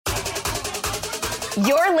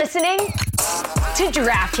You're listening to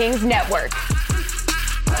DraftKings Network.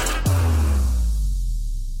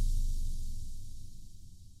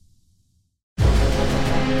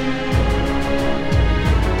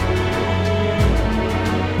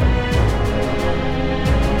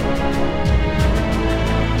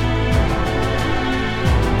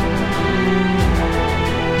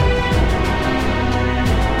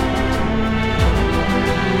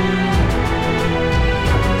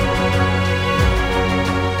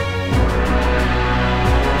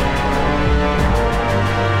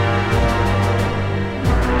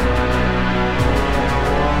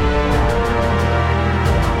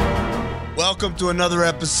 Welcome to another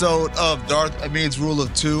episode of Darth Amin's Rule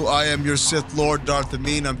of Two. I am your Sith Lord, Darth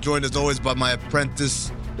Amin. I'm joined as always by my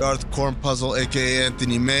apprentice, Darth Cornpuzzle, aka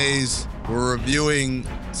Anthony Mays. We're reviewing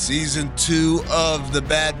Season 2 of The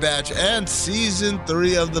Bad Batch and Season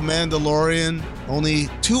 3 of The Mandalorian. Only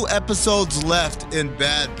 2 episodes left in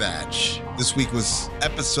Bad Batch. This week was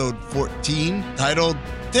episode 14, titled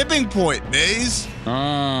Tipping Point, Mays.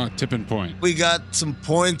 Tipping point. We got some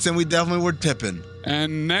points and we definitely were tipping.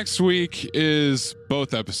 And next week is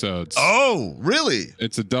both episodes. Oh, really?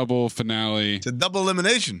 It's a double finale. It's a double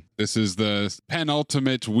elimination. This is the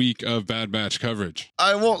penultimate week of Bad Batch coverage.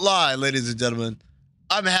 I won't lie, ladies and gentlemen.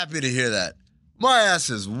 I'm happy to hear that. My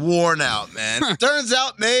ass is worn out, man. Turns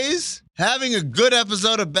out, Maze, having a good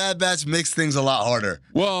episode of Bad Batch makes things a lot harder.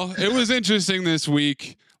 Well, it was interesting this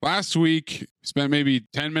week. Last week, spent maybe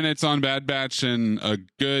 10 minutes on Bad Batch and a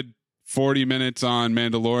good 40 minutes on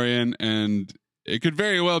Mandalorian, and it could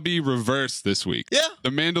very well be reversed this week. Yeah. The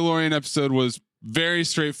Mandalorian episode was very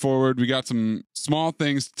straightforward. We got some small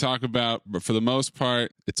things to talk about, but for the most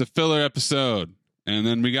part, it's a filler episode. And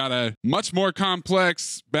then we got a much more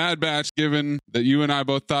complex Bad Batch, given that you and I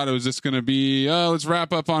both thought it was just going to be, let's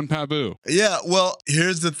wrap up on Pabu. Yeah, well,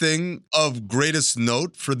 here's the thing of greatest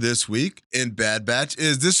note for this week in Bad Batch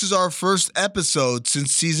is this is our first episode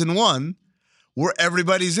since season 1 where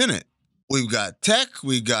everybody's in it. We've got Tech,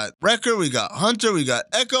 we got Wrecker, we got Hunter, we got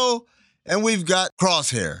Echo, and we've got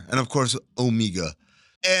Crosshair, and of course, Omega.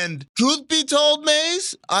 And truth be told,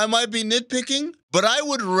 Maze, I might be nitpicking, but I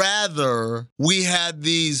would rather we had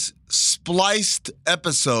these spliced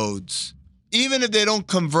episodes, even if they don't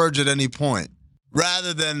converge at any point,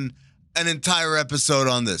 rather than an entire episode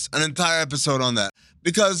on this, an entire episode on that.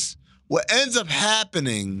 Because what ends up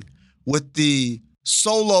happening with the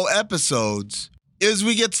solo episodes is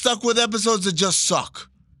we get stuck with episodes that just suck,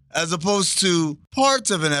 as opposed to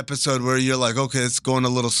parts of an episode where you're like, okay, it's going a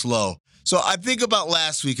little slow. So I think about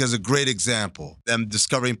last week as a great example, them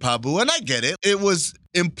discovering Pabu, and I get it. It was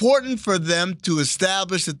important for them to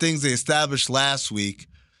establish the things they established last week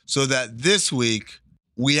so that this week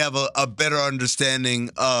we have a better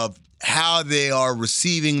understanding of how they are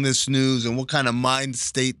receiving this news and what kind of mind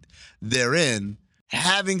state they're in.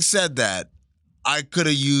 Having said that, I could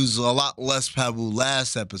have used a lot less Pabu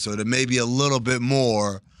last episode and maybe a little bit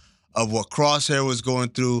more of what Crosshair was going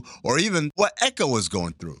through or even what Echo was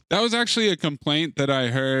going through. That was actually a complaint that I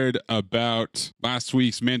heard about last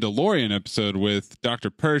week's Mandalorian episode with Dr.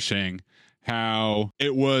 Pershing, how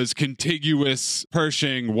it was contiguous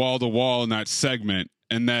Pershing wall to wall in that segment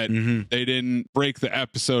and that they didn't break the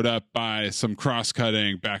episode up by some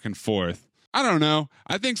cross-cutting back and forth. I don't know.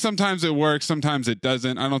 I think sometimes it works, sometimes it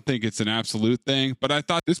doesn't. I don't think it's an absolute thing, but I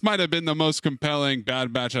thought this might have been the most compelling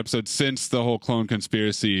Bad Batch episode since the whole Clone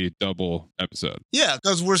Conspiracy double episode. Yeah,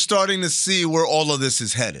 because we're starting to see where all of this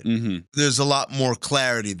is headed. There's a lot more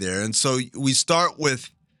clarity there. And so we start with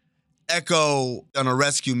Echo on a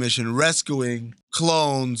rescue mission, rescuing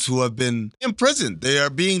clones who have been imprisoned. They are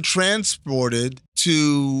being transported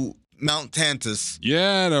to Mount Tantus.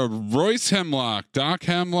 Yeah, to Royce Hemlock, Doc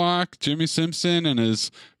Hemlock, Jimmy Simpson, and his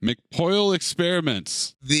McPoyle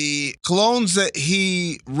experiments. The clones that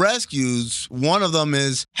he rescues, one of them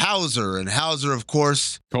is Hauser, and Hauser, of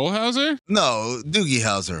course... Cole Hauser? No, Doogie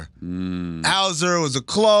Hauser. Hauser was a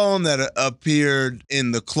clone that appeared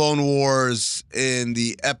in the Clone Wars in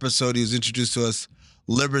the episode he was introduced to us,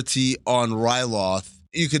 Liberty on Ryloth.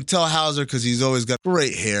 You can tell Hauser because he's always got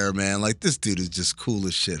great hair, man. Like, this dude is just cool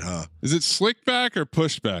as shit, huh? Is it slick back or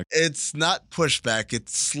pushback? It's not pushback,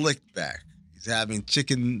 it's slick back. He's having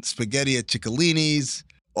chicken spaghetti at Ciccolini's,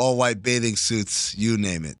 all white bathing suits, you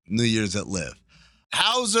name it. New Year's at Live.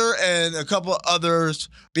 Hauser and a couple others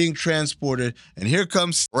being transported, and here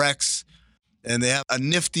comes Rex, and they have a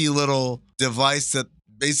nifty little device that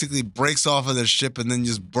basically breaks off of their ship and then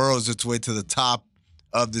just burrows its way to the top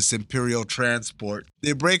of this Imperial transport.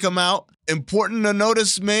 They break them out. Important to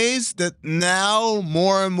notice, Maze, that now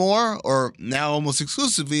more and more, or now almost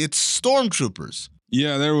exclusively, it's stormtroopers.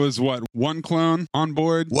 Yeah, there was one clone on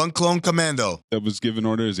board One clone commando. that was given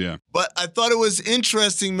orders. Yeah. But I thought it was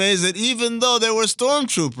interesting, Maze, that even though there were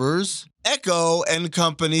stormtroopers, Echo and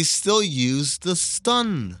company still used the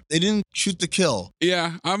stun. They didn't shoot to kill.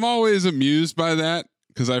 Yeah, I'm always amused by that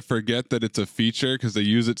because I forget that it's a feature because they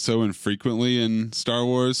use it so infrequently in Star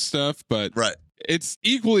Wars stuff, but Right. it's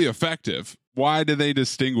equally effective. Why do they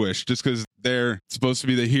distinguish? Just because they're supposed to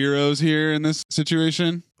be the heroes here in this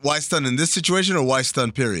situation? Why stun in this situation or why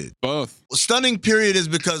stun period? Both. Stunning period is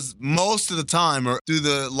because most of the time or through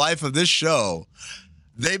the life of this show,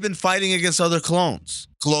 they've been fighting against other clones.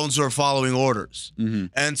 Clones who are following orders. Mm-hmm.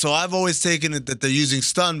 And so I've always taken it that they're using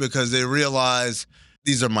stun because they realize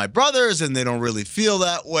these are my brothers and they don't really feel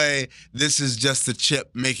that way. This is just the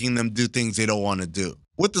chip making them do things they don't want to do.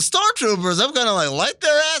 With the Stormtroopers, I'm kind of like, light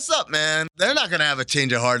their ass up, man. They're not going to have a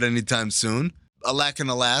change of heart anytime soon. Alack and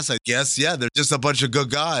alas, I guess, yeah, they're just a bunch of good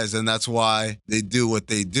guys, and that's why they do what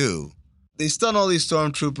they do. They stun all these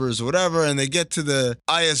Stormtroopers or whatever, and they get to the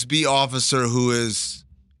ISB officer who is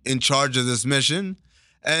in charge of this mission,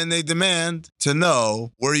 and they demand to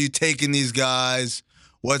know, where are you taking these guys?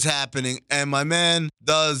 What's happening? And my man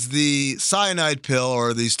does the cyanide pill,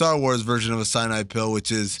 or the Star Wars version of a cyanide pill,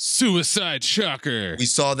 which is Suicide shocker. we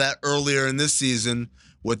saw that earlier in this season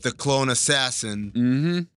with the clone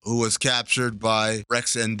assassin who was captured by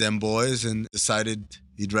Rex and them boys and decided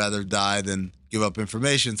he'd rather die than give up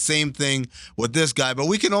information. Same thing with this guy, but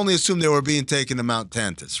we can only assume they were being taken to Mount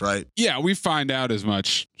Tantus, right? Yeah, we find out as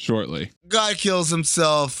much shortly. Guy kills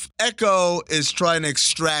himself. Echo is trying to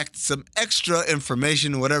extract some extra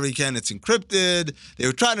information, whatever he can. It's encrypted. They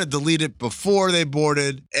were trying to delete it before they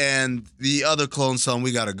boarded. And the other clones tell him,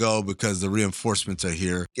 we got to go because the reinforcements are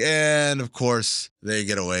here. And of course, they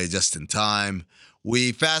get away just in time.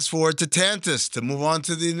 We fast forward to Tantus to move on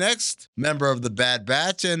to the next member of the Bad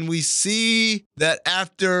Batch, and we see that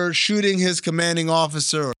after shooting his commanding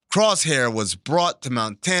officer, Crosshair was brought to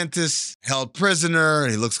Mount Tantus, held prisoner.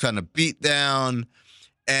 He looks kind of beat down,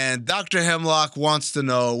 and Dr. Hemlock wants to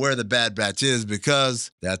know where the Bad Batch is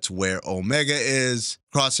because that's where Omega is.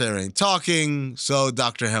 Crosshair ain't talking, so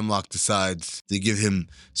Dr. Hemlock decides to give him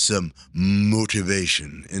some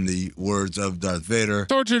motivation, in the words of Darth Vader.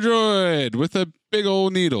 Torture droid with a big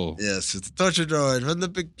old needle. Yes, it's a torture droid from the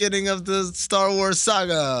beginning of the Star Wars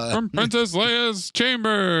saga. From Princess Leia's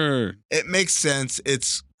chamber. It makes sense.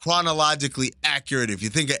 It's chronologically accurate. If you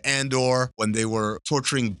think of Andor, when they were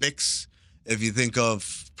torturing Bix, if you think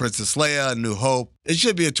of Princess Leia, New Hope, it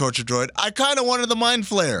should be a torture droid. I kind of wanted the Mind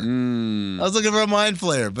Flayer. I was looking for a Mind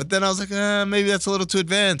Flayer, but then I was like, maybe that's a little too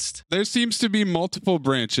advanced. There seems to be multiple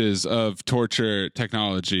branches of torture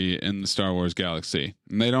technology in the Star Wars galaxy,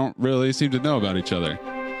 and they don't really seem to know about each other.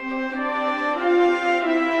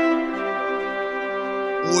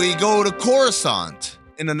 We go to Coruscant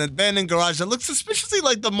in an abandoned garage that looks suspiciously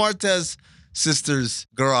like the Martez sisters'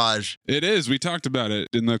 garage. It is. We talked about it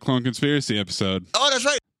in the Clone Conspiracy episode. Oh, that's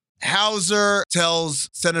right. Hauser tells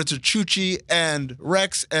Senator Chuchi and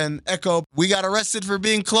Rex and Echo, we got arrested for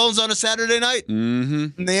being clones on a Saturday night.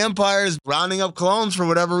 And the Empire is rounding up clones for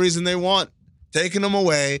whatever reason they want, taking them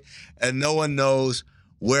away, and no one knows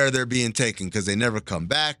where they're being taken because they never come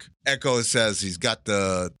back. Echo says he's got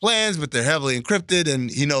the plans, but they're heavily encrypted,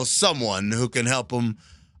 and he knows someone who can help him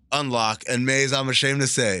unlock. And Maze, I'm ashamed to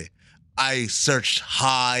say, I searched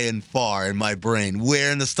high and far in my brain.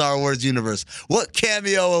 Where in the Star Wars universe? What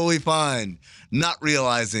cameo will we find? Not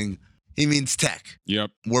realizing he means Tech.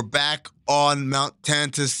 Yep. We're back on Mount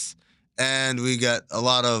Tantus, and we got a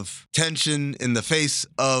lot of tension in the face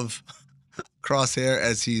of Crosshair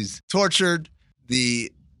as he's tortured.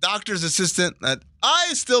 The doctor's assistant that I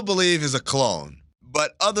still believe is a clone,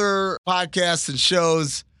 but other podcasts and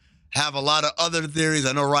shows have a lot of other theories.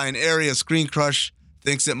 I know Ryan Airy of Screen Crush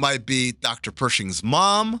thinks it might be Dr. Pershing's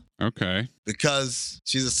mom. Okay. Because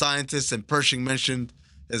she's a scientist, and Pershing mentioned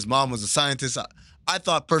his mom was a scientist. I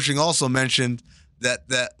thought Pershing also mentioned that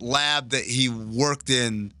that lab that he worked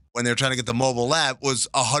in when they were trying to get the mobile lab was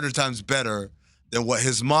 100 times better than what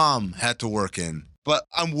his mom had to work in. But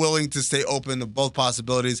I'm willing to stay open to both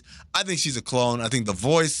possibilities. I think she's a clone. I think the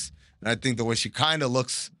voice, and I think the way she kind of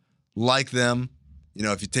looks like them, you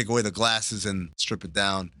know, if you take away the glasses and strip it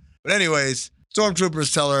down. But anyways,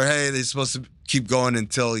 Stormtroopers tell her, hey, they're supposed to keep going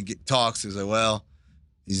until he talks. He's like, well,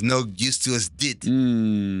 he's no use to us did.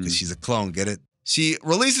 Because she's a clone, get it? She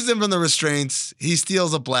releases him from the restraints. He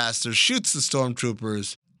steals a blaster, shoots the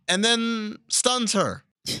Stormtroopers, and then stuns her.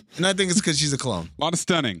 And I think it's because she's a clone. A lot of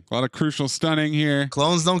stunning. A lot of crucial stunning here.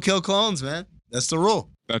 Clones don't kill clones, man. That's the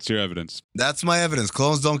rule. That's your evidence. That's my evidence.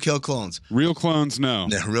 Clones don't kill clones. Real clones, no.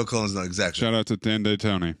 Yeah, real clones, no, exactly. Shout out to Tande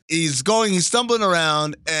Tony. He's stumbling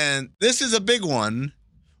around, and this is a big one.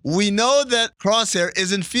 We know that Crosshair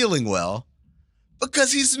isn't feeling well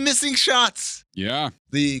because he's missing shots. Yeah.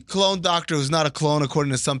 The clone doctor, who's not a clone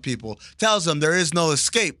according to some people, tells him there is no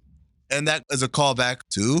escape. And that is a callback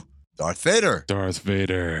to Darth Vader. Darth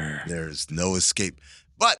Vader. There's no escape.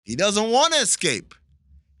 But he doesn't want to escape.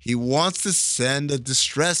 He wants to send a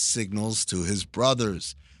distress signals to his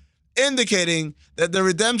brothers, indicating that the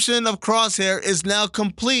redemption of Crosshair is now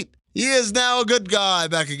complete. He is now a good guy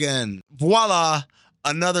back again. Voila,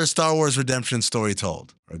 another Star Wars redemption story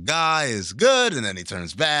told. A guy is good, and then he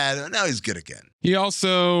turns bad, and now he's good again. He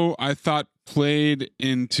also, I thought, played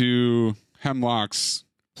into Hemlock's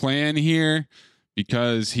plan here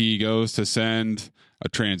because he goes to send a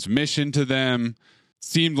transmission to them.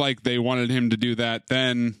 Seemed like they wanted him to do that.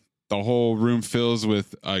 Then the whole room fills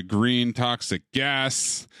with a green toxic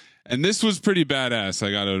gas. And this was pretty badass,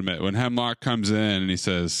 I got to admit. When Hemlock comes in and he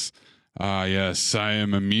says, yes, I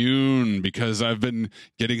am immune because I've been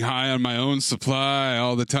getting high on my own supply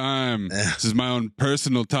all the time. This is my own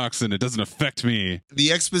personal toxin. It doesn't affect me.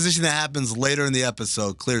 The exposition that happens later in the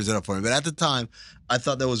episode clears it up for me. But at the time, I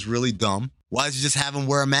thought that was really dumb. Why did you just have him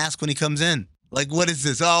wear a mask when he comes in? Like, what is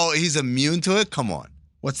this? Oh, he's immune to it? Come on.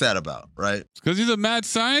 What's that about, right? Because he's a mad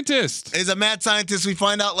scientist. He's a mad scientist. We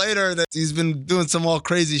find out later that he's been doing some all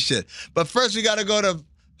crazy shit. But first, we got to go to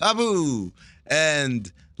Pabu. And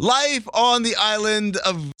life on the island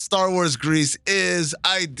of Star Wars Greece is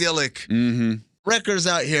idyllic. Mm-hmm. Wrecker's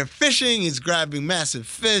out here fishing. He's grabbing massive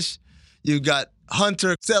fish. You've got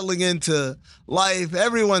Hunter settling into life.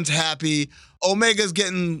 Everyone's happy. Omega's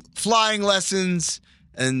getting flying lessons.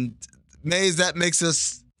 And Maze, that makes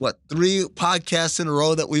us, 3 podcasts in a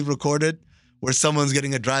row that we've recorded where someone's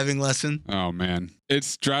getting a driving lesson? Oh, man.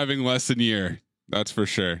 It's driving lesson year. That's for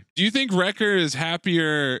sure. Do you think Wrecker is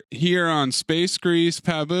happier here on Space Grease,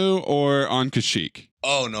 Pabu, or on Kashyyyk?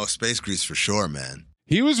 Oh, no, Space Grease for sure, man.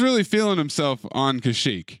 He was really feeling himself on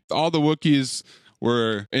Kashyyyk. All the Wookiees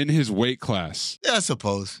were in his weight class. Yeah, I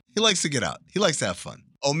suppose. He likes to get out. He likes to have fun.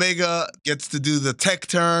 Omega gets to do the tech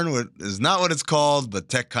turn, which is not what it's called, but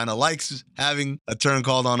tech kind of likes having a turn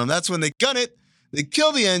called on him. That's when they gun it, they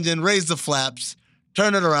kill the engine, raise the flaps,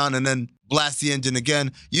 turn it around, and then blast the engine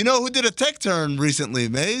again. You know who did a tech turn recently,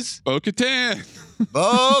 Maze? Bo-Katan.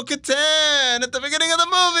 Bo-Katan at the beginning of the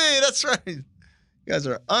movie. That's right. You guys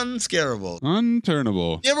are unscarable.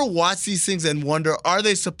 Unturnable. You ever watch these things and wonder, are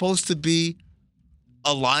they supposed to be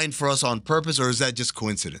aligned for us on purpose, or is that just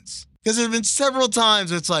coincidence? Because there have been several times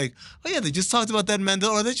where it's like, oh yeah, they just talked about that in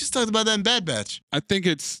Mandalorian, or they just talked about that in Bad Batch. I think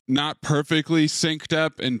it's not perfectly synced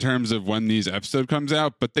up in terms of when these episode comes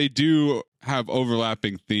out, but they do have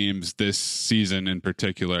overlapping themes this season in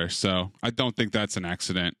particular. So I don't think that's an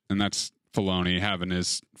accident. And that's Filoni having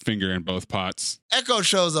his finger in both pots. Echo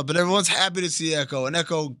shows up and everyone's happy to see Echo. And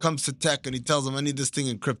Echo comes to Tech and he tells him, I need this thing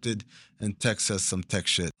encrypted. And Tech says some tech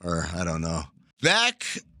shit, or I don't know. Back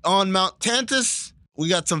on Mount Tantus, we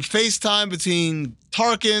got some FaceTime between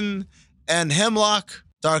Tarkin and Hemlock.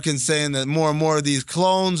 Tarkin's saying that more and more of these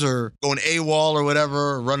clones are going AWOL or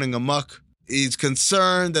whatever, running amok. He's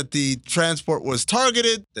concerned that the transport was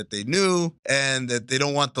targeted, that they knew, and that they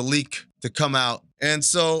don't want the leak to come out. And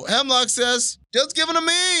so Hemlock says, just give it to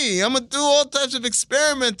me. I'm going to do all types of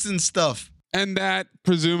experiments and stuff. And that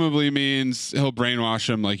presumably means he'll brainwash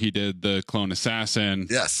him like he did the clone assassin.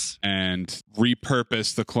 Yes. And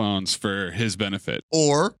repurpose the clones for his benefit.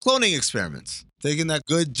 Or cloning experiments. Taking that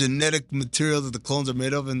good genetic material that the clones are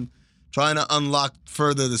made of and trying to unlock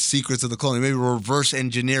further the secrets of the cloning. Maybe reverse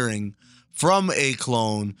engineering from a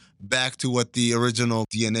clone back to what the original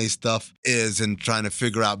DNA stuff is and trying to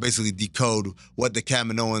figure out, basically decode what the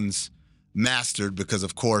Kaminoans mastered because,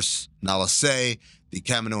 of course, Nala Se, the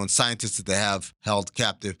Kaminoan scientists that they have held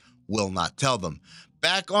captive, will not tell them.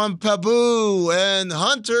 Back on Pabu, and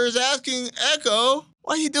Hunter's asking Echo,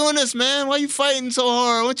 why you doing this, man? Why you fighting so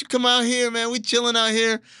hard? Why don't you come out here, man? We chilling out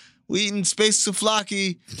here. We eating space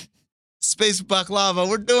souvlaki, space baklava.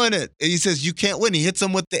 We're doing it. And he says, you can't win. He hits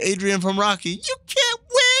him with the Adrian from Rocky. You can't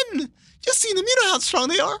win. Just seen them. You know how strong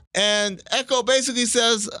they are. And Echo basically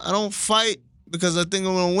says, I don't fight because I think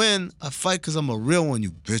I'm going to win. I fight because I'm a real one,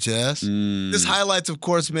 you bitch ass. This highlights, of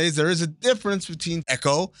course, Maze, there is a difference between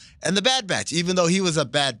Echo and the Bad Batch. Even though he was a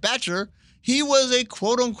Bad Batcher, he was a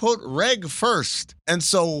quote-unquote reg first. And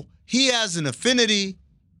so he has an affinity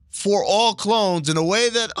for all clones in a way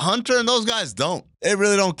that Hunter and those guys don't. They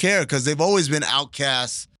really don't care because they've always been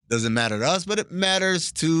outcasts. Doesn't matter to us, but it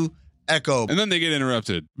matters to Echo. And then they get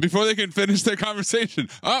interrupted before they can finish their conversation.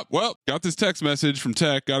 Oh, well, got this text message from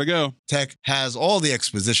Tech. Gotta go. Tech has all the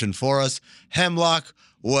exposition for us. Hemlock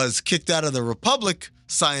was kicked out of the Republic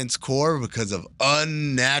Science Corps because of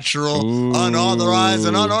unnatural, unauthorized,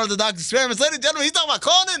 and unorthodox experiments. Ladies and gentlemen, he's talking about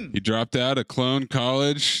cloning. He dropped out of clone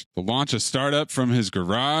college to launch a startup from his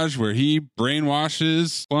garage where he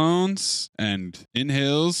brainwashes clones and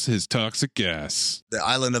inhales his toxic gas. The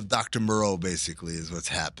island of Dr. Moreau, basically, is what's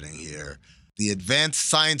happening here. The Advanced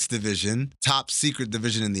Science Division, top secret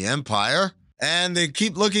division in the Empire, and they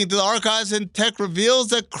keep looking through the archives, and Tech reveals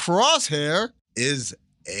that Crosshair is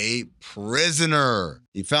a prisoner.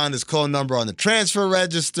 He found his clone number on the transfer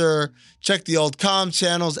register, checked the old comm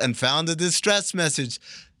channels, and found a distress message.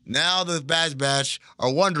 Now the Bad Batch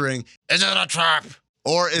are wondering, is it a trap?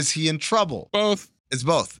 Or is he in trouble? Both. It's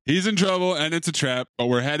both. He's in trouble and it's a trap, but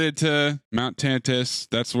we're headed to Mount Tantus.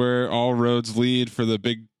 That's where all roads lead for the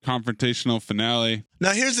big confrontational finale.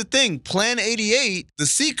 Now here's the thing. Plan 88, the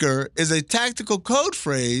Seeker, is a tactical code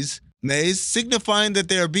phrase, Maze, signifying that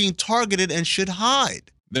they are being targeted and should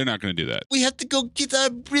hide. They're not going to do that. We have to go get our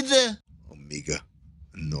brother. Omega,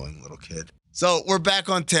 annoying little kid. So we're back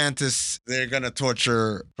on Tantus. They're going to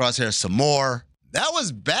torture Crosshair some more. That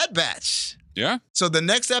was Bad Batch. Yeah. So the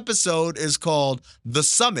next episode is called The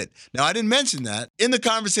Summit. Now, I didn't mention that. In the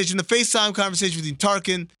conversation, the FaceTime conversation between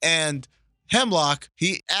Tarkin and Hemlock,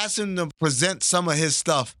 he asked him to present some of his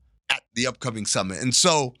stuff at the upcoming summit. And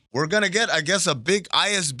so we're going to get, I guess, a big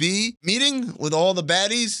ISB meeting with all the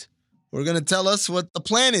baddies. We're going to tell us what the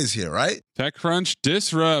plan is here, right? TechCrunch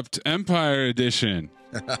Disrupt Empire Edition.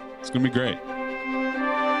 It's going to be great.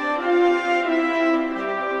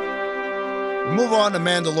 Move on to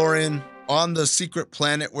Mandalorian. On the secret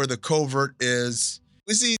planet where the covert is,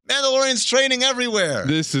 we see Mandalorians training everywhere.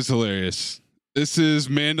 This is hilarious. This is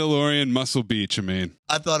Mandalorian Muscle Beach,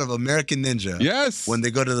 I thought of American Ninja. Yes. When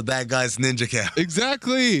they go to the bad guy's ninja camp.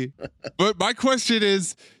 Exactly. But my question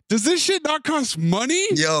is, does this shit not cost money?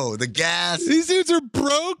 Yo, the gas. These dudes are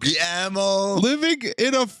broke. The ammo. Living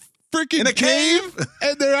in a freaking cave.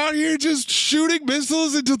 And they're out here just shooting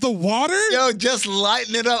missiles into the water? Yo, just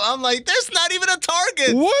lighting it up. I'm like, there's not even a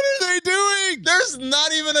target. What are they doing? There's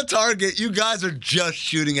not even a target. You guys are just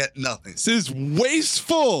shooting at nothing. This is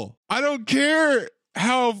wasteful. I don't care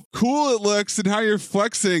how cool it looks and how you're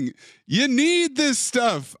flexing. You need this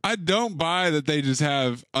stuff. I don't buy that they just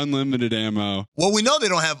have unlimited ammo. Well, we know they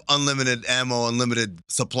don't have unlimited ammo, unlimited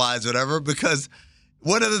supplies, whatever, because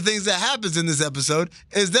one of the things that happens in this episode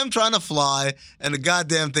is them trying to fly and the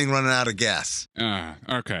goddamn thing running out of gas.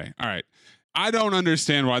 Okay. All right. I don't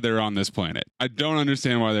understand why they're on this planet. I don't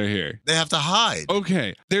understand why they're here. They have to hide.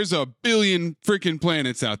 Okay. There's a billion freaking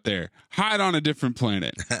planets out there. Hide on a different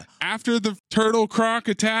planet. After the turtle croc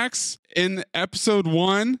attacks in episode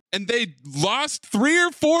 1, and they lost 3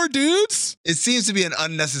 or 4 dudes? It seems to be an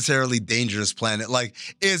unnecessarily dangerous planet. Like,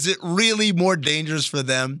 is it really more dangerous for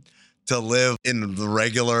them to live in the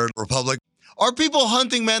regular Republic? Are people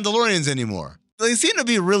hunting Mandalorians anymore? They seem to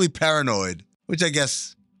be really paranoid, which I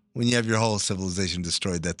guess when you have your whole civilization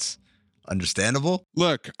destroyed, that's understandable.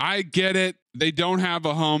 Look, I get it. They don't have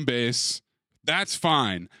a home base. That's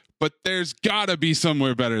fine. But there's gotta be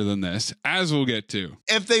somewhere better than this, as we'll get to.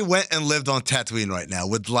 If they went and lived on Tatooine right now,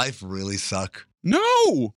 would life really suck?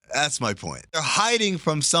 No! That's my point. They're hiding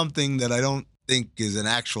from something that I don't think is an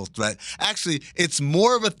actual threat. Actually, it's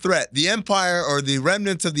more of a threat. The Empire, or the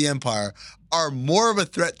remnants of the Empire, are more of a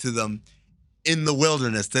threat to them in the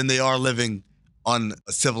wilderness than they are living on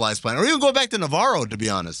a civilized planet. Or even go back to Navarro, to be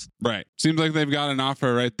honest. Right. Seems like they've got an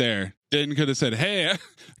offer right there. Din could have said, hey, I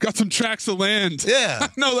got some tracts of land. Yeah. I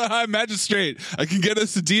know the High Magistrate. I can get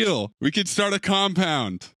us a deal. We could start a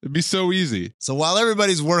compound. It'd be so easy. So while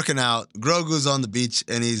everybody's working out, Grogu's on the beach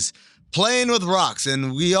and he's playing with rocks.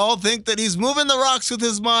 And we all think that he's moving the rocks with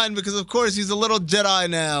his mind because, of course, he's a little Jedi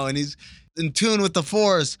now and he's in tune with the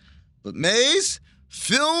Force. But Maze,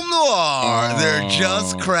 film noir. They're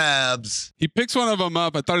just crabs. He picks one of them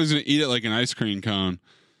up. I thought he was going to eat it like an ice cream cone.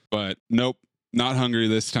 But nope, not hungry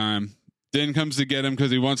this time. Din comes to get him because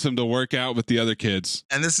he wants him to work out with the other kids.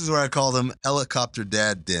 And this is where I called him Helicopter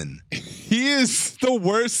Dad Din. He is the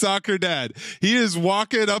worst soccer dad. He is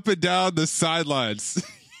walking up and down the sidelines,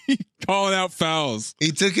 calling out fouls.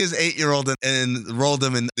 He took his 8-year-old and rolled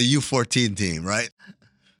him in the U14 team, right?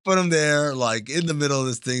 Put him there, like, in the middle of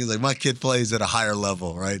this thing. He's like, my kid plays at a higher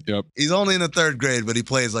level, right? Yep. He's only in the 3rd grade, but he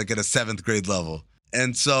plays, like, at a 7th grade level.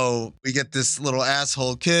 And so we get this little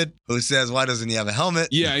asshole kid who says, why doesn't he have a helmet?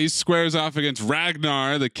 Yeah, he squares off against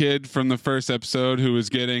Ragnar, the kid from the first episode who was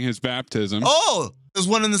getting his baptism. Oh, there's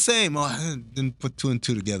one and the same. Oh, I didn't put 2 and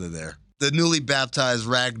 2 together there. the newly baptized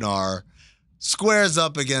Ragnar squares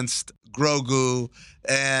up against Grogu,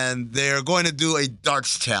 and they're going to do a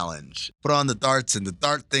darts challenge. Put on the darts, and the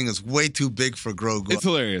dart thing is way too big for Grogu. It's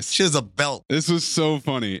hilarious. She has a belt. This was so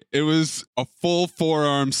funny. It was a full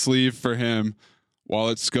forearm sleeve for him, while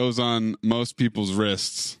it goes on most people's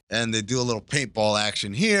wrists. And they do a little paintball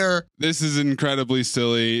action here. This is incredibly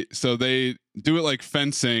silly. So they do it like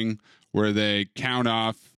fencing, where they count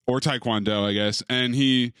off, or Taekwondo, I guess, and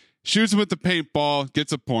he shoots him with the paintball,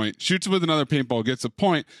 gets a point. Shoots him with another paintball, gets a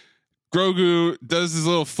point. Grogu does his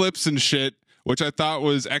little flips and shit, which I thought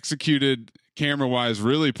was executed camera-wise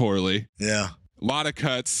really poorly. Yeah. A lot of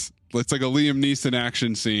cuts. It's like a Liam Neeson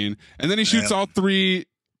action scene. And then he shoots all three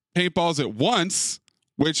paintballs at once,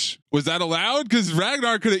 which, was that allowed? Because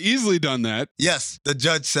Ragnar could have easily done that. Yes. The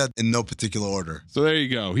judge said in no particular order. So there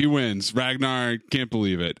you go. He wins. Ragnar can't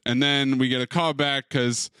believe it. And then we get a call back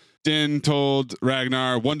because Din told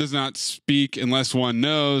Ragnar, one does not speak unless one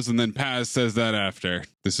knows, and then Paz says that after.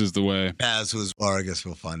 This is the way. Paz, or I guess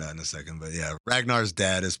we'll find out in a second, but yeah, Ragnar's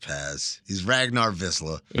dad is Paz. He's Ragnar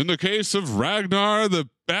Vizsla. In the case of Ragnar, the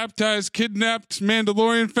baptized, kidnapped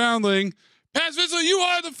Mandalorian foundling, Paz Vizsla, you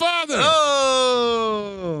are the father!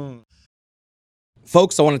 Oh!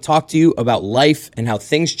 Folks, I want to talk to you about life and how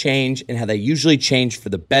things change and how they usually change for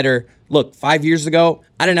the better. Look, 5 years ago,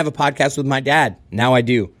 I didn't have a podcast with my dad. Now I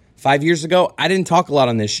do. 5 years ago, I didn't talk a lot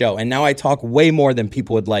on this show, and now I talk way more than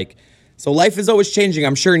people would like. So life is always changing.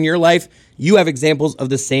 I'm sure in your life, you have examples of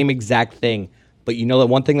the same exact thing. But you know that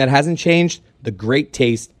one thing that hasn't changed? The great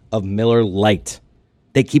taste of Miller Lite.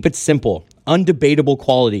 They keep it simple, undebatable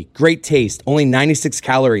quality, great taste, only 96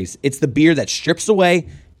 calories. It's the beer that strips away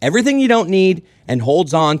everything you don't need and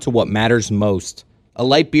holds on to what matters most. A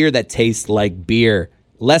light beer that tastes like beer.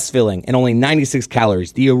 Less filling, and only 96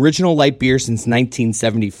 calories. The original light beer since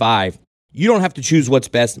 1975. You don't have to choose what's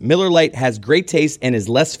best. Miller Lite has great taste and is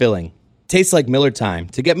less filling. Tastes like Miller time.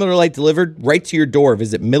 To get Miller Lite delivered right to your door,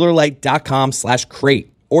 visit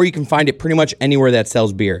MillerLite.com/crate. Or you can find it pretty much anywhere that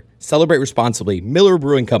sells beer. Celebrate responsibly. Miller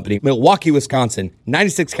Brewing Company, Milwaukee, Wisconsin.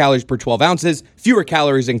 96 calories per 12 ounces. Fewer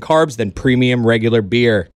calories and carbs than premium regular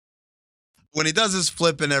beer. When he does his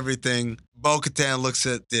flip and everything, Bo-Katan looks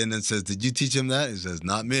at Din and says, did you teach him that? He says,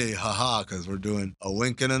 not me, haha, because we're doing a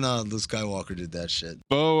wink and a nod. Luke Skywalker did that shit.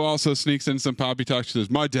 Bo also sneaks in some Poppy talk. She says,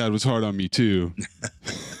 my dad was hard on me too.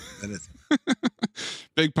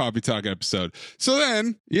 Big Poppy talk episode. So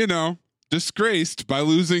then, disgraced by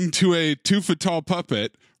losing to a 2-foot-tall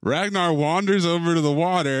puppet, Ragnar wanders over to the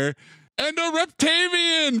water, and a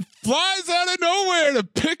Reptavian flies out of nowhere to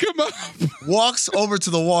pick him up. Walks over to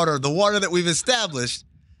the water that we've established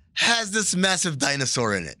has this massive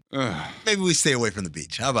dinosaur in it. Maybe we stay away from the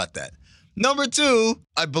beach. How about that? Number 2,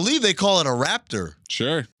 I believe they call it a raptor.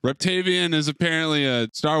 Sure. Reptavian is apparently a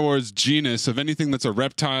Star Wars genus of anything that's a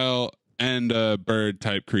reptile and a bird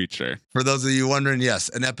type creature. For those of you wondering, yes,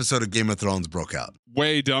 an episode of Game of Thrones broke out.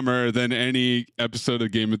 Way dumber than any episode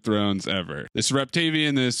of Game of Thrones ever. This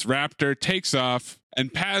Reptavian, this raptor, takes off,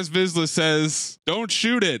 and Paz Vizsla says, don't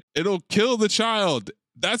shoot it. It'll kill the child.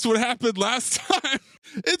 That's what happened last time.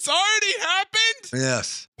 It's already happened?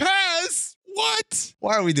 Yes. Paz, what?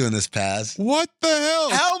 Why are we doing this, Paz? What the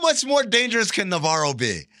hell? How much more dangerous can Navarro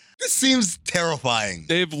be? This seems terrifying.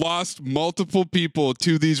 They've lost multiple people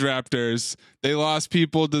to these raptors. They lost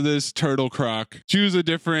people to this turtle croc. Choose a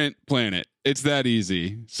different planet. It's that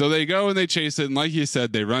easy. So they go and they chase it, and like you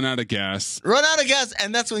said, they run out of gas.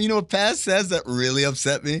 And that's when, what Paz says that really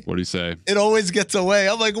upset me? What do you say? It always gets away.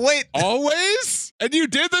 I'm like, wait. Always? And you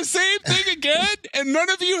did the same thing again? And none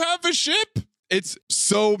of you have a ship? It's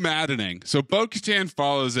so maddening. So Bo-Katan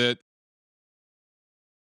follows it.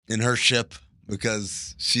 In her ship.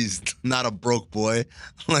 Because she's not a broke boy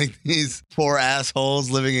like these poor assholes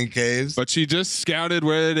living in caves. But she just scouted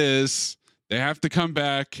where it is. They have to come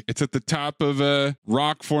back. It's at the top of a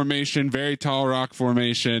rock formation, very tall rock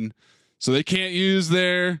formation. So they can't use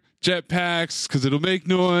their jetpacks because it'll make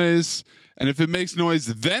noise. And if it makes noise,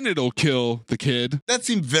 then it'll kill the kid. That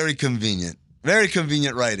seemed very convenient. Very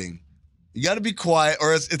convenient writing. You got to be quiet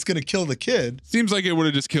or it's going to kill the kid. Seems like it would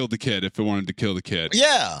have just killed the kid if it wanted to kill the kid.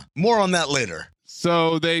 Yeah, more on that later.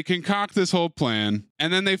 So they concoct this whole plan,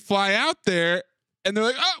 and then they fly out there, and they're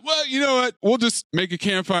like, oh, well, you know what? We'll just make a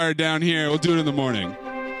campfire down here. We'll do it in the morning.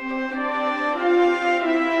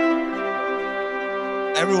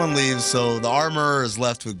 Everyone leaves, so the armorer is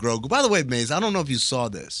left with Grogu. By the way, Maze, I don't know if you saw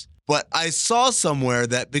this, but I saw somewhere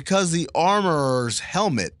that because the armorer's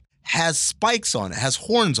helmet has spikes on it, has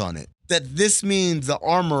horns on it, that this means the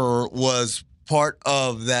armorer was part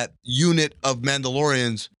of that unit of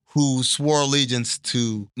Mandalorians who swore allegiance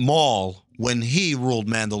to Maul when he ruled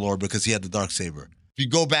Mandalore because he had the Darksaber. If you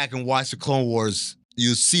go back and watch the Clone Wars,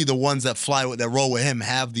 you see the ones that roll with him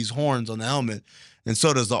have these horns on the helmet, and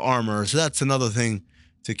so does the armor. So that's another thing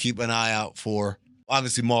to keep an eye out for.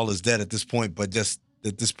 Obviously, Maul is dead at this point, but just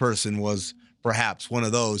that this person was perhaps one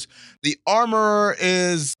of those. The armor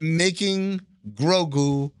is making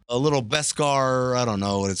Grogu a little Beskar, I don't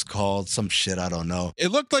know what it's called, some shit, I don't know. It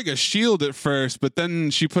looked like a shield at first, but then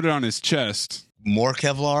she put it on his chest. More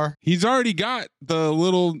Kevlar? He's already got the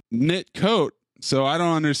little knit coat, so I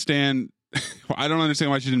don't understand. I don't understand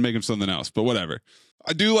why she didn't make him something else, but whatever.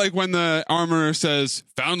 I do like when the armorer says,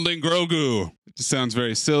 Foundling Grogu. It just sounds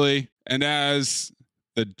very silly. And as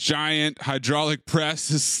the giant hydraulic press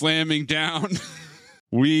is slamming down,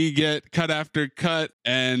 we get cut after cut,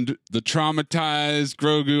 and the traumatized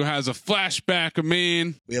Grogu has a flashback of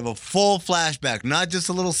Maine. We have a full flashback, not just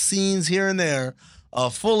a little scenes here and there. A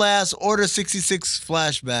full-ass Order 66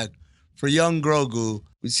 flashback for young Grogu.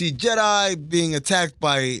 We see Jedi being attacked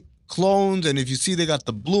by clones, and if you see they got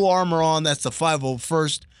the blue armor on, that's the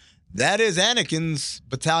 501st. That is Anakin's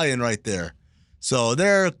battalion right there. So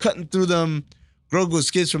they're cutting through them. Grogu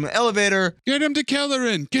escapes from an elevator. Get him to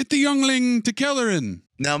Kelleran. Get the youngling to Kelleran.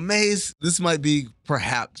 Now, Maze, this might be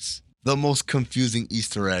perhaps the most confusing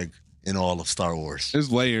Easter egg in all of Star Wars.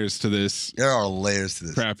 There's layers to this. There are layers to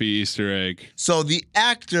this. Crappy Easter egg. So the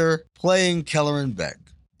actor playing Kelleran Beck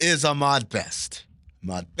is Ahmad Best.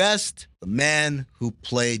 Ahmad Best, the man who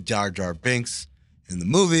played Jar Jar Binks in the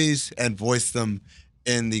movies and voiced them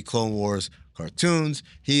in the Clone Wars cartoons.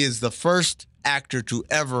 He is the first actor to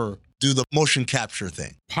ever do the motion capture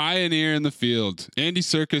thing. Pioneer in the field. Andy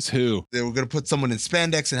Serkis who? They were going to put someone in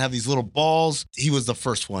spandex and have these little balls. He was the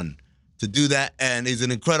first one to do that, and he's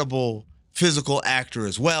an incredible physical actor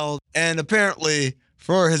as well. And apparently,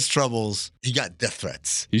 for his troubles, he got death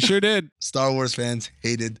threats. He sure did. Star Wars fans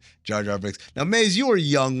hated Jar Jar Binks. Now, Maze, you were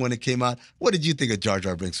young when it came out. What did you think of Jar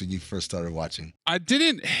Jar Binks when you first started watching? I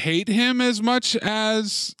didn't hate him as much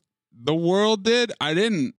as the world did. I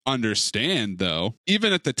didn't understand, though.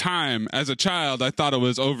 Even at the time, as a child, I thought it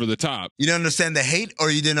was over the top. You didn't understand the hate,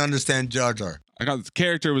 or you didn't understand Jar Jar? I thought the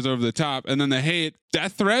character was over the top, and then the hate,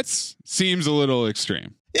 death threats, seems a little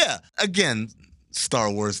extreme. Yeah, again, Star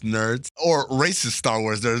Wars nerds, or racist Star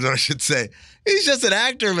Wars nerds, I should say. He's just an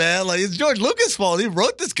actor, man. Like, it's George Lucas' fault. He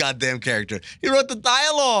wrote this goddamn character. He wrote the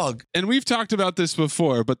dialogue. And we've talked about this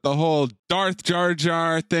before, but the whole Darth Jar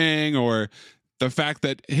Jar thing, or the fact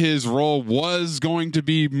that his role was going to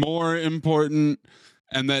be more important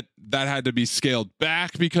and that had to be scaled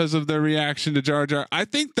back because of the reaction to Jar Jar, I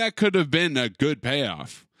think that could have been a good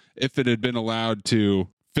payoff if it had been allowed to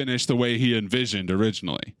finish the way he envisioned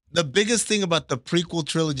originally. The biggest thing about the prequel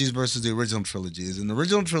trilogies versus the original trilogy is in the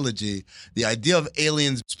original trilogy, the idea of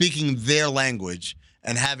aliens speaking their language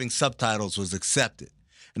and having subtitles was accepted.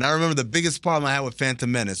 And I remember the biggest problem I had with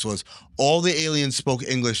Phantom Menace was all the aliens spoke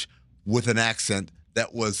English with an accent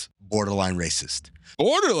that was borderline racist.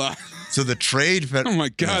 Borderline? So the Trade Oh my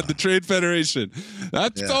God, the Trade Federation.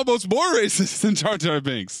 That's almost more racist than Jar Jar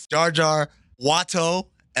Binks. Jar Jar Watto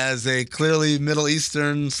as a clearly Middle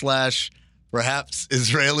Eastern / perhaps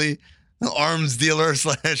Israeli arms dealer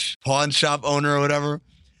 / pawn shop owner or whatever.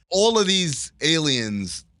 All of these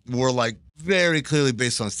aliens were like very clearly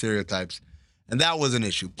based on stereotypes. And that was an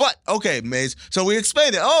issue. But, okay, Maze. So we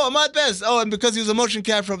explained it. Oh, Ahmad Best. Oh, and because he was a motion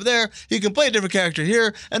capture over there, he can play a different character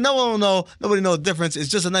here. And no one will know. Nobody knows the difference. It's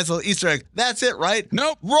just a nice little Easter egg. That's it, right?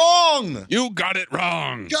 Nope. Wrong. You got it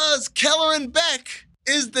wrong. Because Kelleran Beck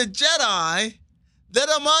is the Jedi that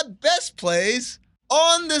Ahmad Best plays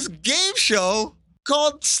on this game show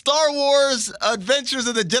called Star Wars Adventures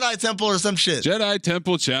of the Jedi Temple or some shit. Jedi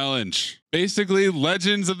Temple Challenge. Basically,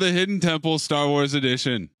 Legends of the Hidden Temple Star Wars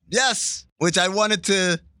Edition. Yes, which I wanted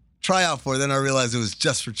to try out for. Then I realized it was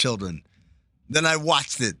just for children. Then I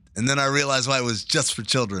watched it, and then I realized why it was just for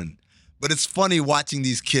children. But it's funny watching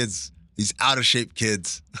these kids, these out-of-shape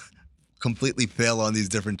kids, completely fail on these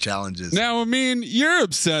different challenges. Now, I mean, you're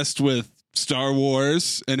obsessed with Star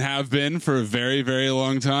Wars and have been for a very, very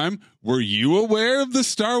long time. Were you aware of the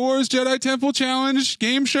Star Wars Jedi Temple Challenge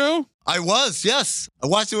game show? I was, yes. I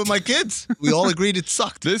watched it with my kids. We all agreed it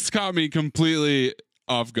sucked. This caught me completely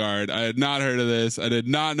off guard. I had not heard of this. I did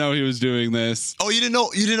not know he was doing this. Oh, you didn't know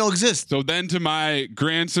it exists? So then to my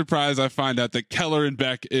grand surprise, I find out that Kelleran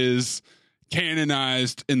Beck is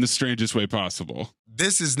canonized in the strangest way possible.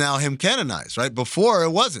 This is now him canonized, right? Before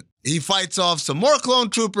it wasn't. He fights off some more clone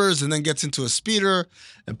troopers and then gets into a speeder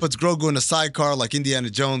and puts Grogu in a sidecar like Indiana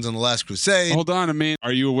Jones on The Last Crusade. Hold on a minute.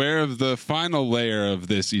 Are you aware of the final layer of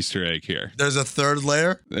this Easter egg here? There's a third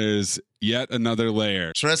layer. There's yet another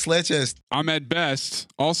layer. Tres leches. Ahmed Best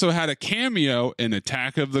also had a cameo in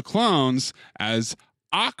Attack of the Clones as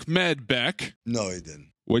Ahmed Beck. No, he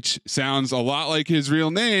didn't. Which sounds a lot like his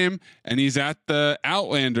real name, and he's at the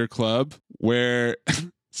Outlander Club where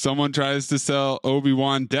someone tries to sell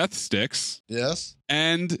Obi-Wan death sticks. Yes.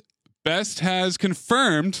 And Best has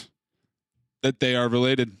confirmed that they are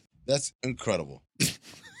related. That's incredible.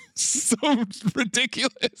 So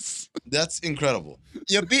ridiculous. That's incredible.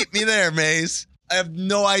 You beat me there, Maze. I have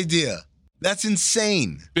no idea. That's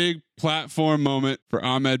insane. Big platform moment for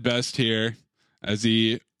Ahmed Best here as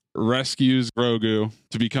he rescues Grogu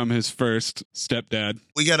to become his first stepdad.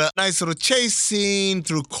 We got a nice little chase scene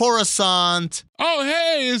through Coruscant. Oh,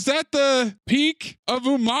 hey, is that the peak of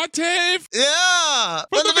Umate? Yeah!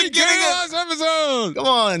 From the beginning of last episode! Come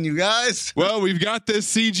on, you guys. Well, we've got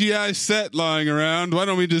this CGI set lying around. Why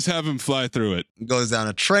don't we just have him fly through it? Goes down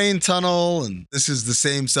a train tunnel, and this is the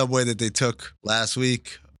same subway that they took last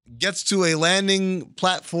week. Gets to a landing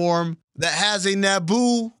platform that has a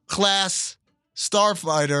Naboo-class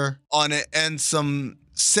starfighter on it and some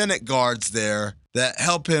Senate guards there that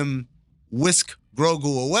help him whisk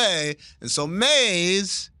Grogu away. And so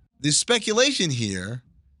Maze, the speculation here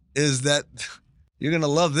is that you're going to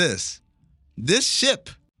love this. This ship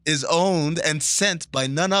is owned and sent by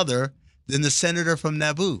none other than the senator from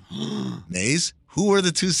Naboo. Maze, who were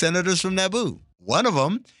the two senators from Naboo? One of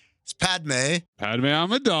them is Padme. Padme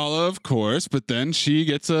Amidala, of course, but then she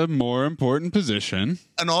gets a more important position.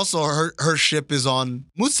 And also her ship is on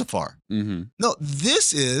Mustafar. Mm-hmm. No,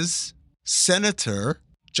 this is Senator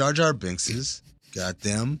Jar Jar Binks's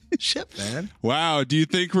goddamn ship, man. Wow, do you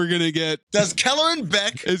think we're going to get... Does Kelleran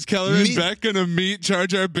Beck... Is Kelleran Beck going to meet Jar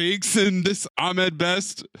Jar Binks in this Ahmed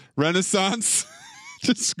Best renaissance?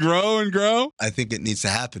 Just grow and grow? I think it needs to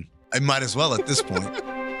happen. I might as well at this point.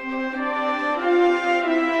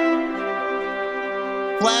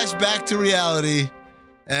 Flash back to reality,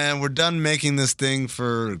 and we're done making this thing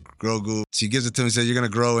for Grogu. She gives it to him and says, you're going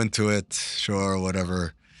to grow into it, sure,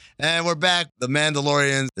 whatever. And we're back. The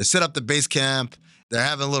Mandalorians, they set up the base camp. They're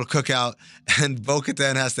having a little cookout, and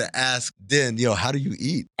Bo-Katan has to ask Din, how do you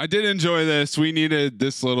eat? I did enjoy this. We needed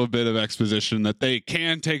this little bit of exposition that they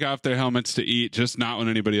can take off their helmets to eat, just not when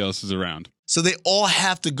anybody else is around. So they all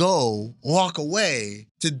have to walk away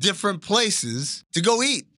to different places to go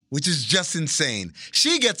eat, which is just insane.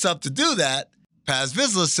 She gets up to do that. Paz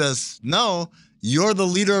Vizsla says, no, you're the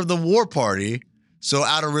leader of the war party, so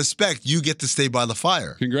out of respect, you get to stay by the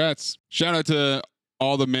fire. Congrats. Shout out to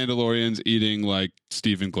all the Mandalorians eating like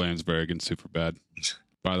Steven Glansberg and Superbad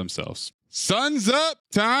by themselves. Sun's up.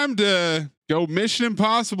 Time to go Mission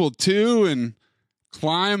Impossible 2 and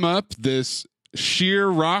climb up this sheer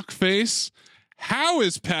rock face. How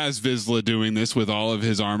is Paz Vizsla doing this with all of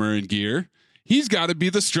his armor and gear? He's got to be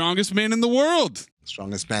the strongest man in the world.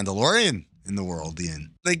 Strongest Mandalorian in the world,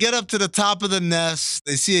 Ian. They get up to the top of the nest.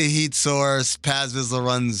 They see a heat source. Paz Vizsla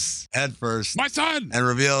runs headfirst. My son! And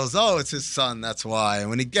reveals, it's his son. That's why. And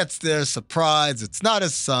when he gets there, surprise, it's not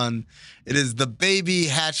his son. It is the baby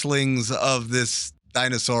hatchlings of this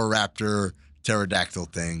dinosaur raptor pterodactyl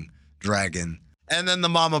thing, dragon. And then the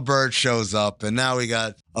mama bird shows up, and now we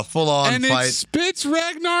got a full-on fight. And it spits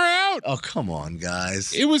Ragnar out. Oh, come on,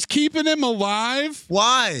 guys. It was keeping him alive.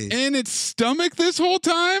 Why? In its stomach this whole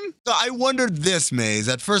time? So I wondered this, Maze.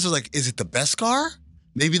 At first I was like, is it the Beskar?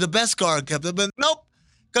 Maybe the Beskar kept it, but nope.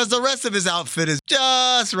 Because the rest of his outfit is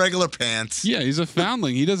just regular pants. Yeah, he's a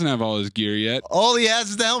foundling. He doesn't have all his gear yet. All he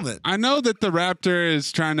has is the helmet. I know that the raptor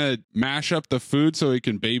is trying to mash up the food so he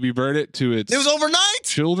can baby bird it to its... It was overnight?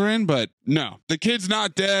 Children, but no. The kid's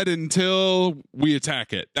not dead until we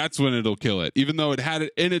attack it. That's when it'll kill it, even though it had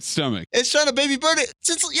it in its stomach. It's trying to baby bird it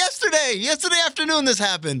since yesterday. Yesterday afternoon this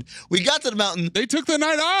happened. We got to the mountain. They took the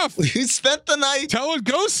night off. We spent the night. Telling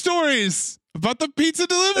ghost stories about the pizza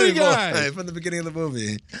delivery guy. Right, from the beginning of the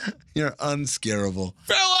movie. You're unscarable.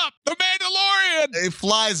 Philip, the Mandalorian. It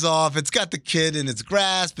flies off. It's got the kid in its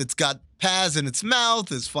grasp. It's got Paz in its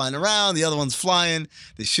mouth. It's flying around. The other one's flying.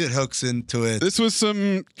 They shoot hooks into it. This was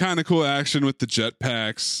some kind of cool action with the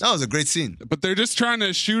jetpacks. That was a great scene. But they're just trying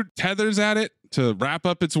to shoot tethers at it to wrap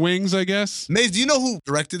up its wings, I guess. Maze, do you know who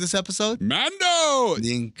directed this episode? Mando!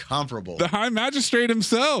 The incomparable. The High Magistrate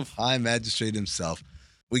himself. High Magistrate himself.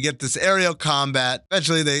 We get this aerial combat.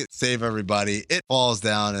 Eventually, they save everybody. It falls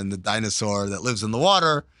down, and the dinosaur that lives in the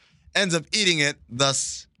water ends up eating it,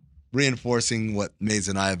 thus reinforcing what Maze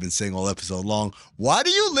and I have been saying all episode long. Why do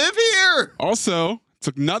you live here? Also, it's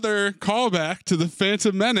another callback to the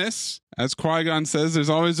Phantom Menace. As Qui-Gon says, there's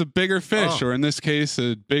always a bigger fish, or in this case,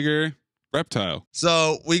 a bigger reptile.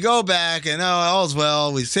 So we go back and all's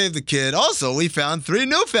well. We save the kid. Also, we found 3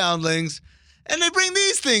 newfoundlings and they bring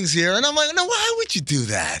these things here. And I'm like, no, why would you do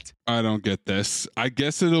that? I don't get this. I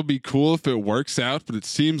guess it'll be cool if it works out, but it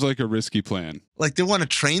seems like a risky plan. Like they want to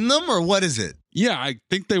train them or what is it? Yeah, I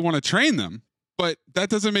think they want to train them, but that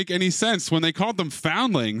doesn't make any sense. When they called them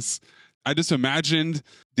foundlings, I just imagined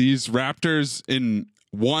these raptors in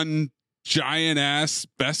one giant ass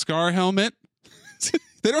Beskar helmet.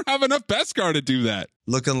 They don't have enough Beskar to do that.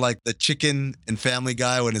 Looking like the chicken in Family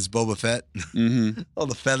Guy when it's Boba Fett. Mm-hmm. All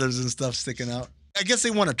the feathers and stuff sticking out. I guess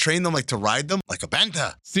they want to train them like to ride them like a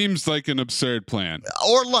banta. Seems like an absurd plan.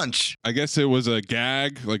 Or lunch. I guess it was a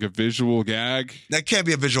gag, like a visual gag. That can't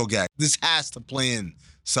be a visual gag. This has to play in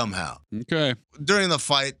somehow. Okay. During the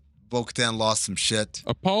fight, Bo-Katan lost some shit.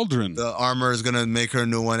 A pauldron. The armor is going to make her a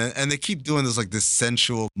new one. And they keep doing this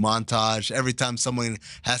sensual montage. Every time someone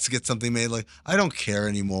has to get something made, like, I don't care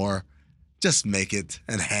anymore. Just make it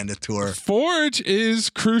and hand it to her. Forge is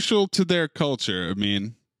crucial to their culture. I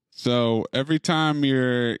mean, so every time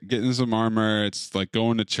you're getting some armor, it's like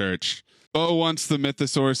going to church. Bo wants the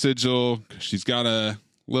Mythosaur sigil. She's got a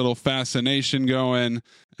little fascination going.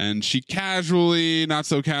 And she casually, not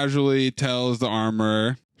so casually, tells the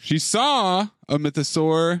armorer she saw a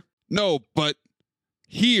Mythosaur. No, but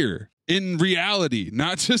here, in reality,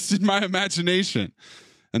 not just in my imagination.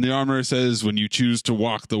 And the armorer says, when you choose to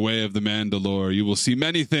walk the way of the Mandalore, you will see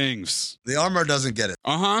many things. The armorer doesn't get it.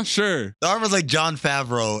 Uh-huh, sure. The armorer's like Jon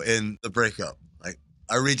Favreau in The Breakup. Like,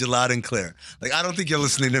 I read you loud and clear. Like, I don't think you're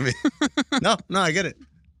listening to me. No, I get it.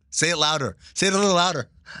 Say it louder. Say it a little louder.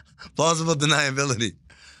 Plausible deniability.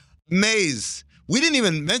 Maze. We didn't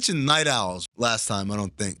even mention night owls last time, I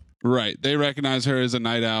don't think. Right. They recognize her as a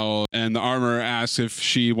night owl, and the armorer asks if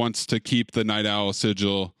she wants to keep the night owl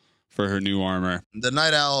sigil for her new armor. The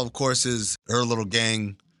night owl, of course, is her little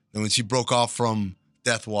gang. And when she broke off from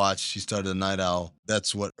Death Watch, she started a night owl.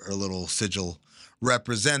 That's what her little sigil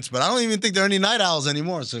represents. But I don't even think there are any night owls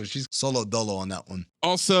anymore, so she's solo dolo on that one.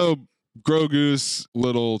 Also, Grogu's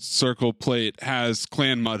little circle plate has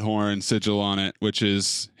Clan Mudhorn sigil on it, which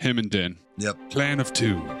is him and Din. Yep. Clan of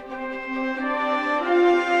 2.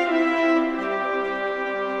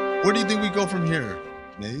 Where do you think we go from here,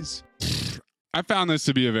 Maze? I found this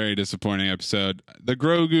to be a very disappointing episode. The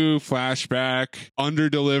Grogu flashback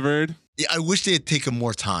under-delivered. Yeah, I wish they had taken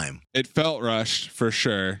more time. It felt rushed, for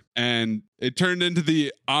sure. And it turned into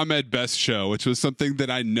the Ahmed Best show, which was something that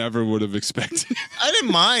I never would have expected. I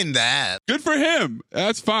didn't mind that. Good for him.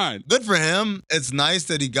 That's fine. Good for him. It's nice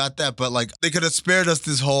that he got that, but like they could have spared us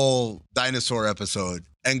this whole dinosaur episode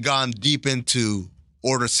and gone deep into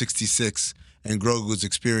Order 66 and Grogu's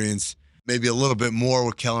experience. Maybe a little bit more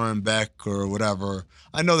with Kelleran Beck or whatever.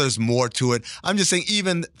 I know there's more to it. I'm just saying,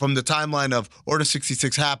 even from the timeline of Order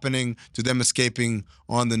 66 happening to them escaping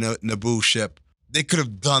on the Naboo ship, they could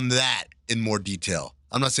have done that in more detail.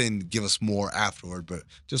 I'm not saying give us more afterward, but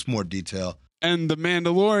just more detail. And the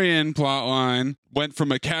Mandalorian plotline went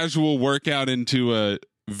from a casual workout into a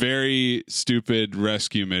very stupid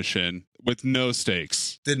rescue mission with no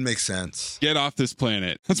stakes. Didn't make sense. Get off this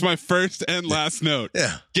planet. That's my first and last note.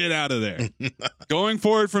 Yeah. Get out of there. Going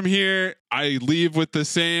forward from here, I leave with the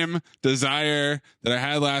same desire that I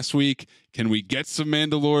had last week. Can we get some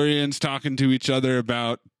Mandalorians talking to each other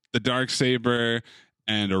about the Darksaber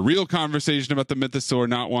and a real conversation about the Mythosaur,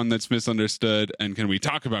 not one that's misunderstood? And can we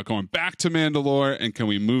talk about going back to Mandalore, and can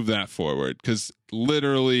we move that forward? Because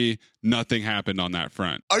literally nothing happened on that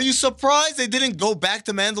front. Are you surprised they didn't go back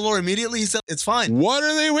to Mandalore immediately? He said, it's fine. What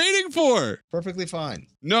are they waiting for? Perfectly fine.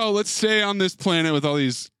 No, let's stay on this planet with all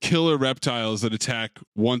these killer reptiles that attack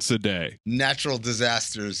once a day. Natural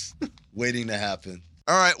disasters waiting to happen.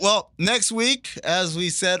 All right, well, next week, as we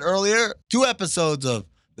said earlier, 2 episodes of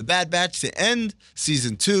The Bad Batch to end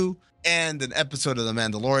Season 2 and an episode of The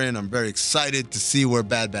Mandalorian. I'm very excited to see where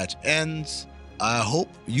Bad Batch ends. I hope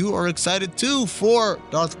you are excited too. For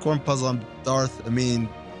Darth Cornpuzzle, I'm Darth Amin,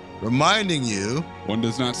 reminding you, one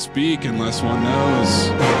does not speak unless one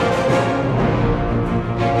knows.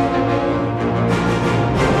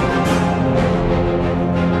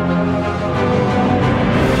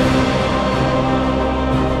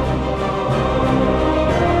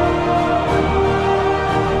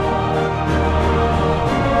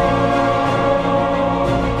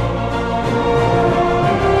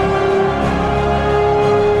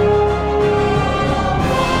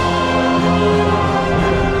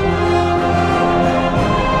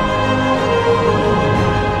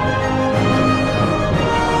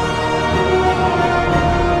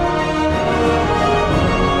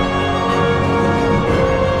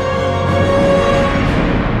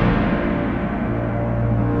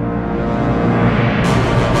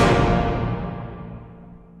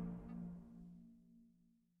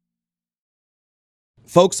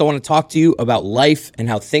 Folks, I want to talk to you about life and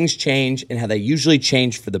how things change and how they usually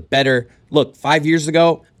change for the better. Look, 5 years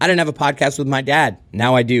ago, I didn't have a podcast with my dad.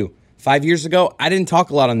 Now I do. 5 years ago, I didn't talk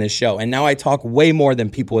a lot on this show, and now I talk way more than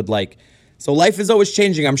people would like. So life is always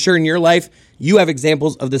changing. I'm sure in your life, you have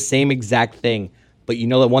examples of the same exact thing. But you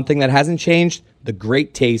know that one thing that hasn't changed? The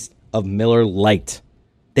great taste of Miller Lite.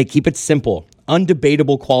 They keep it simple,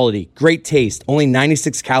 undebatable quality, great taste, only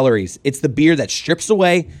 96 calories. It's the beer that strips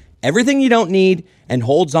away everything you don't need and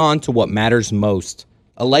holds on to what matters most.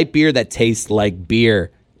 A light beer that tastes like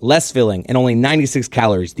beer. Less filling and only 96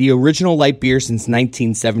 calories. The original light beer since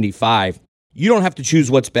 1975. You don't have to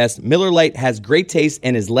choose what's best. Miller Lite has great taste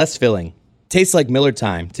and is less filling. Tastes like Miller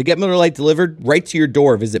time. To get Miller Lite delivered right to your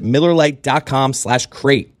door, visit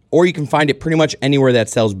MillerLite.com/crate. Or you can find it pretty much anywhere that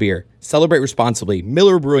sells beer. Celebrate responsibly.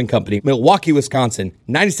 Miller Brewing Company, Milwaukee, Wisconsin.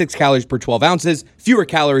 96 calories per 12 ounces. Fewer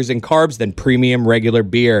calories and carbs than premium regular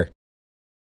beer.